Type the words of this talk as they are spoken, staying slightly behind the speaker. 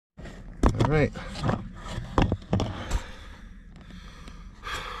right.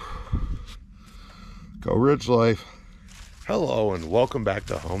 Go Ridge Life. Hello and welcome back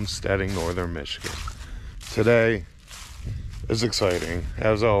to Homesteading, Northern Michigan. Today is exciting,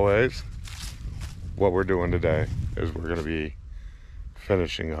 as always. What we're doing today is we're going to be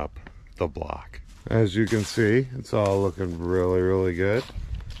finishing up the block. As you can see, it's all looking really good.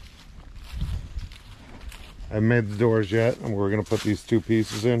 I haven't made the doors yet, and we're going to put these two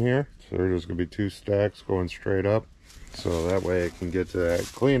pieces in here. So there's going to be two stacks going straight up, so that way it can get to that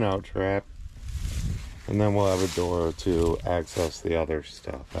clean out trap, and then we'll have a door to access the other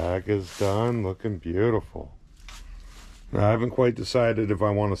stuff. Back is done, looking beautiful. Now, I haven't quite decided if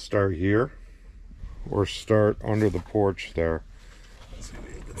I want to start here or start under the porch there. Let's see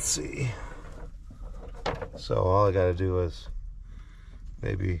if you can see. So all I got to do is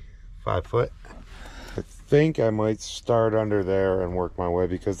maybe 5 foot. I think I might start under there and work my way,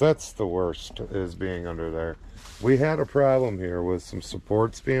 because that's the worst, is being under there. We had a problem here with some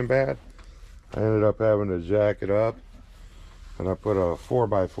supports being bad. I ended up having to jack it up, and I put a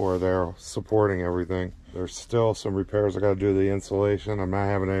 4x4 there supporting everything. There's still some repairs I got to do to the insulation. I'm not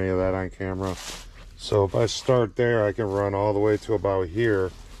having any of that on camera. So if I start there, I can run all the way to about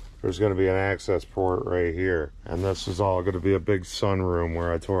here. There's going to be an access port right here, and this is all going to be a big sunroom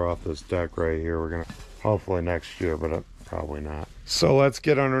where I tore off this deck right here. We're going to, hopefully next year, but probably not. So let's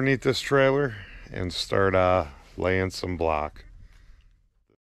get underneath this trailer and start laying some block.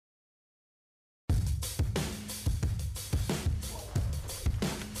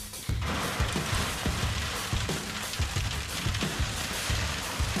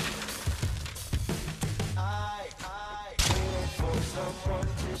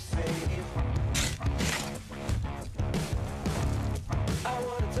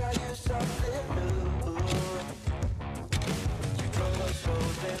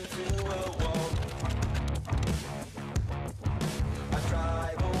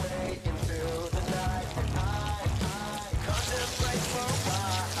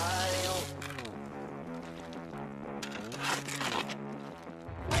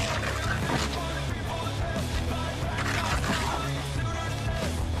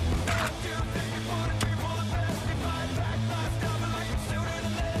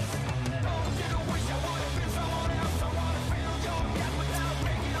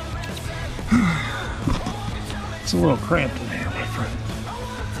 It's a little cramped in here, my friend.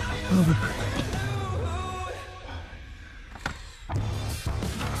 A little bit cramped.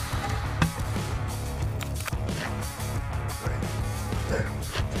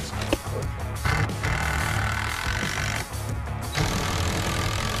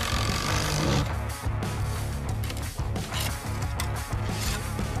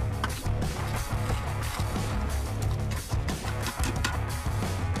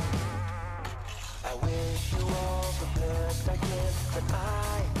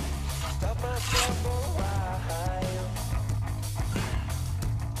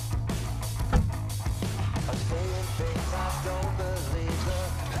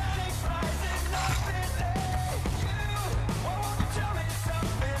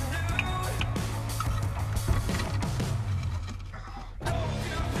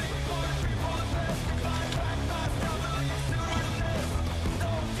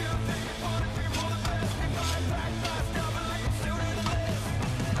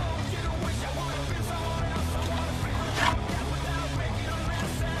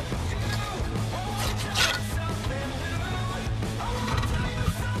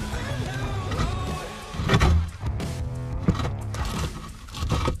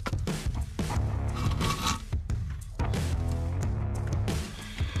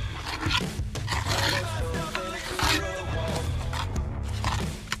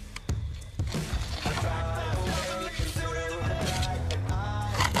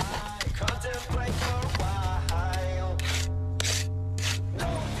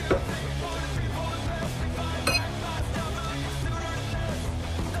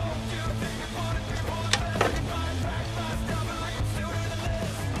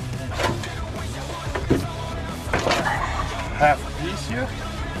 Half a piece here.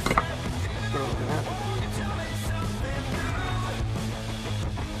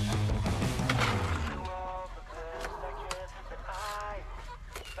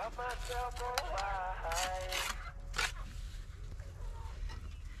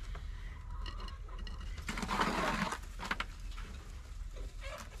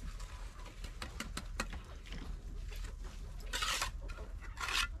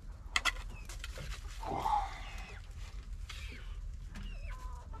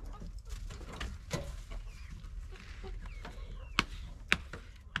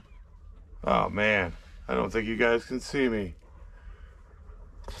 Oh man, I don't think you guys can see me.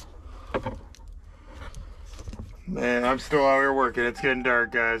 Man, I'm still out here working. It's getting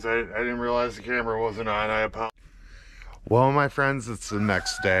dark, guys. I didn't realize the camera wasn't on. I apologize. Well, my friends, it's the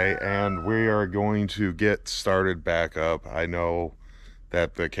next day, and we are going to get started back up. I know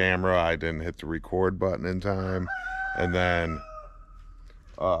that the camera, I didn't hit the record button in time, and then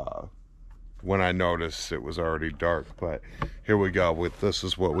when I noticed, it was already dark. But here we go. This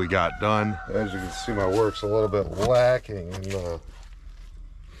is what we got done. As you can see, my work's a little bit lacking, and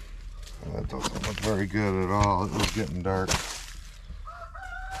that doesn't look very good at all. It was getting dark.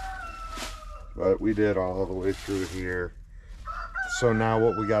 But we did all the way through here. So now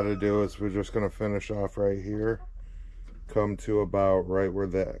what we got to do is we're just going to finish off right here. Come to about right where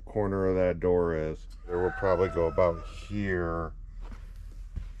that corner of that door is. There will probably go about here.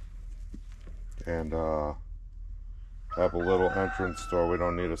 And have a little entrance door. We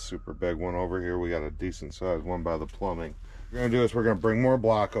don't need a super big one over here. We got a decent sized one by the plumbing. What we're going to do is we're going to bring more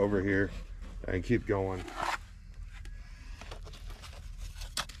block over here and keep going.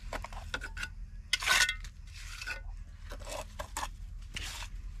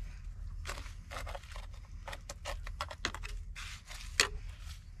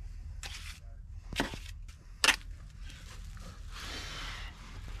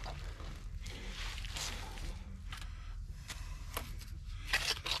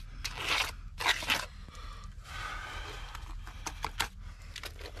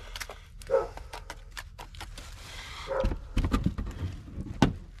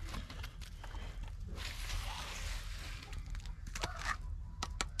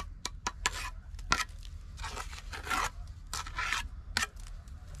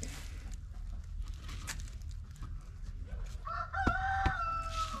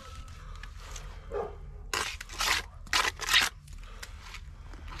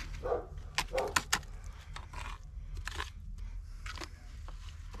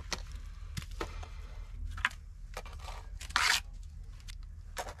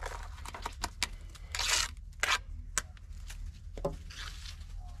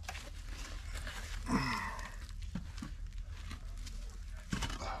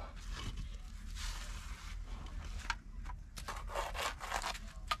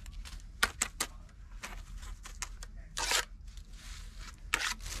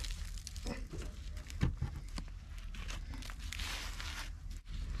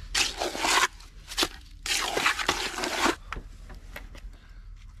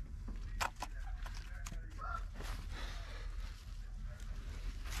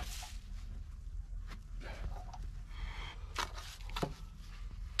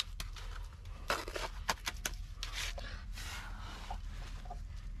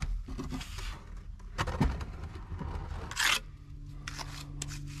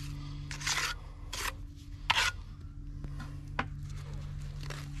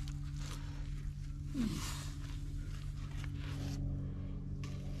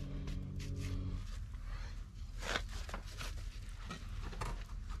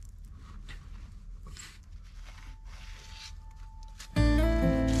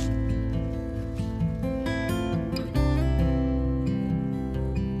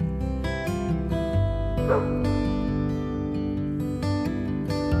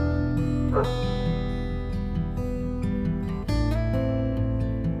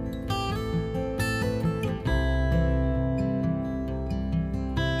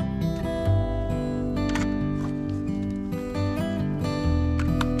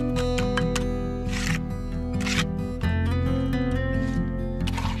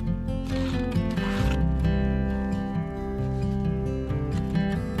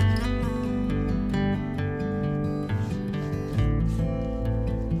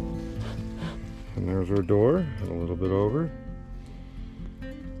 There's our door, and a little bit over.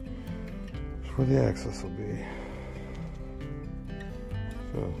 That's where the access will be.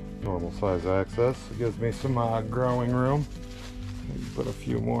 So, normal size access. It gives me some growing room. Maybe put a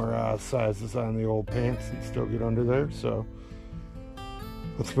few more sizes on the old pants and still get under there. So,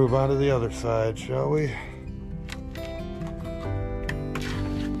 let's move on to the other side, shall we?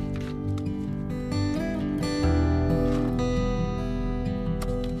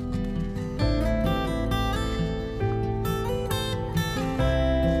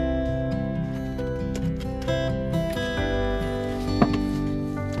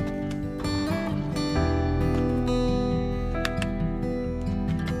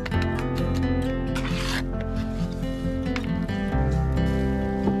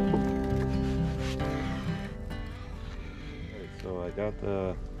 Got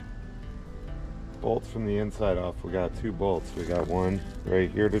the bolts from the inside off. We got two bolts. We got one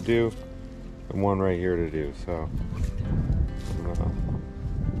right here to do, and one right here to do. So I'm gonna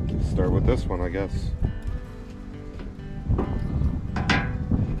just start with this one, I guess.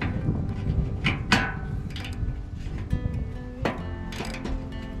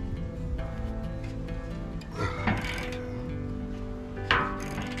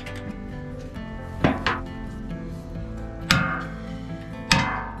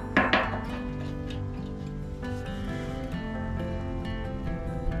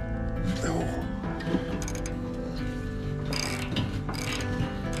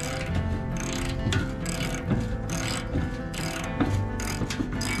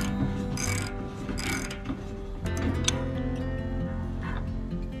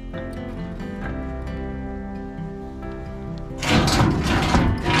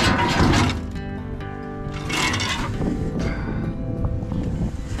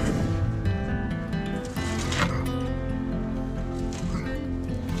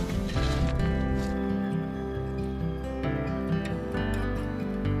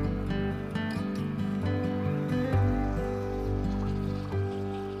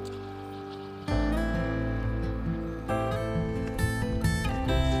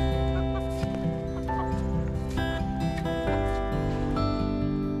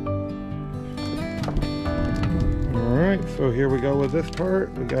 So here we go with this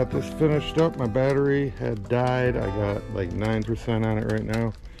part. We got this finished up. My battery had died. I got like 9% on it right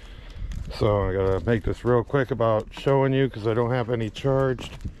now. So I gotta make this real quick about showing you because I don't have any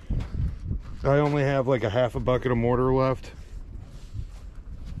charged. I only have like a half a bucket of mortar left.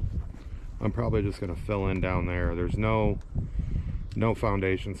 I'm probably just gonna fill in down there. There's no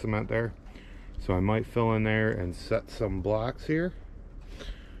foundation cement there. So I might fill in there and set some blocks here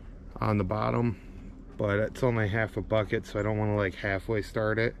on the bottom. But it's only half a bucket, so I don't want to like halfway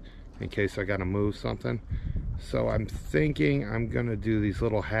start it in case I gotta move something. So I'm thinking I'm gonna do these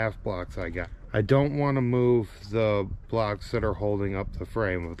little half blocks I got. I don't want to move the blocks that are holding up the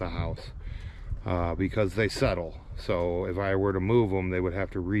frame of the house because they settle. So if I were to move them, they would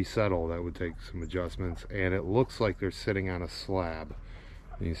have to resettle. That would take some adjustments, and it looks like they're sitting on a slab.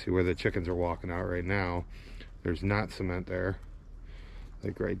 You see where the chickens are walking out right now. There's not cement there,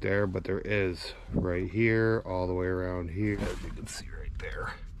 like right there, but there is right here, all the way around here, as you can see right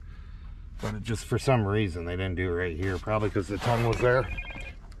there. But it just, for some reason, they didn't do it right here, probably because the tongue was there.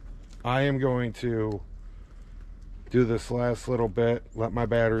 I am going to do this last little bit, let my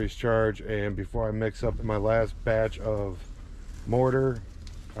batteries charge, and before I mix up my last batch of mortar,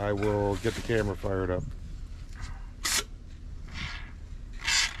 I will get the camera fired up.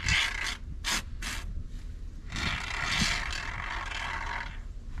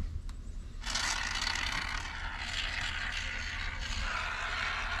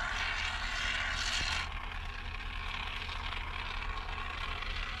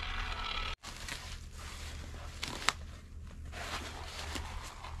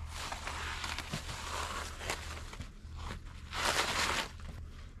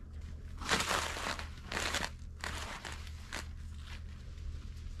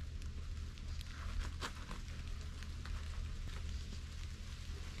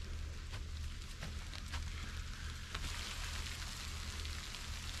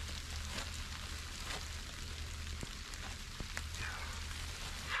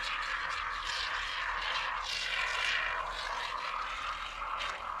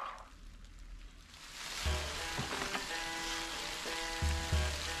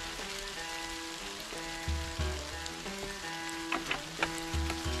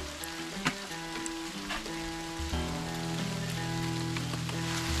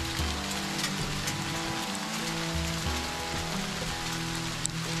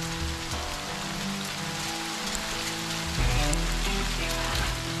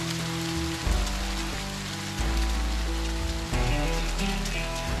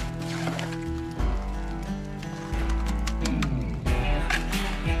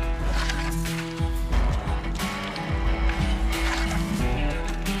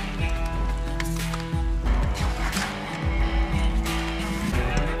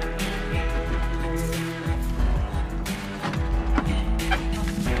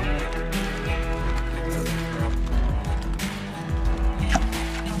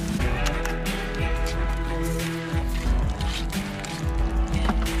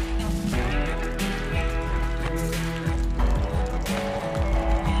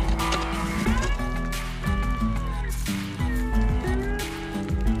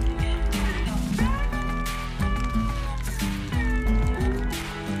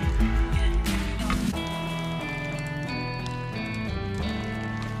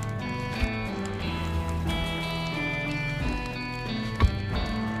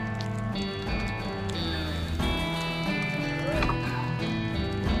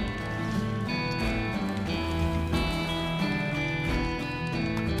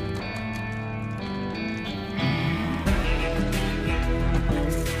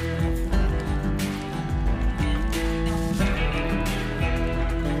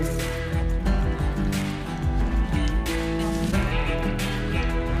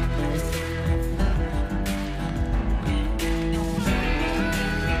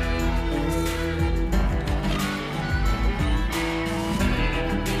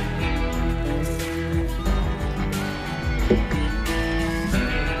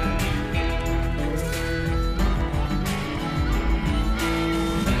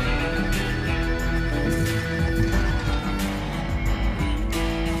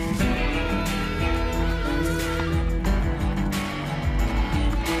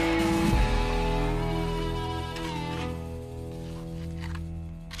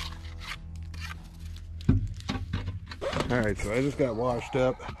 Alright, so I just got washed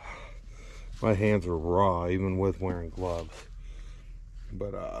up. My hands are raw, even with wearing gloves.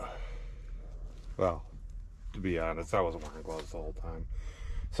 But, well, to be honest, I wasn't wearing gloves the whole time.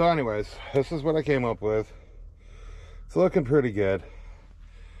 So anyways, this is what I came up with. It's looking pretty good.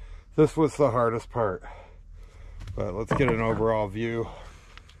 This was the hardest part. But let's get an overall view.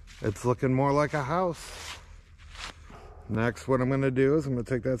 It's looking more like a house. Next, what I'm going to do is I'm going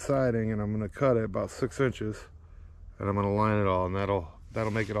to take that siding and I'm going to cut it about 6 inches. And I'm going to line it all, and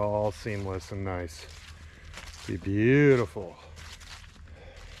that'll make it all seamless and nice. Be beautiful.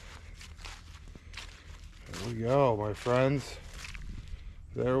 There we go, my friends.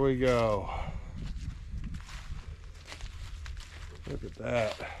 There we go. Look at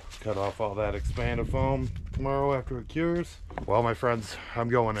that. Cut off all that expanded foam tomorrow after it cures. Well, my friends, I'm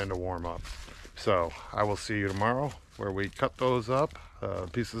going in to warm up. So I will see you tomorrow where we cut those up,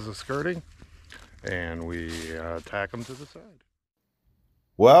 pieces of skirting, and we tack them to the side.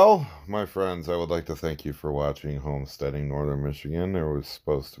 Well, my friends, I would like to thank you for watching Homesteading Northern Michigan. There was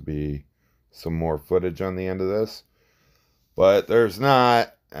supposed to be some more footage on the end of this, but there's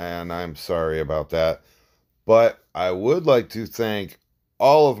not, and I'm sorry about that. But I would like to thank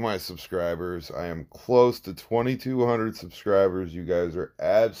all of my subscribers. I am close to 2,200 subscribers. You guys are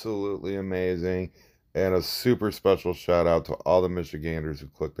absolutely amazing. And a super special shout out to all the Michiganders who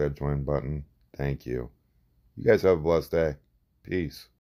clicked that join button. Thank you. You guys have a blessed day. Peace.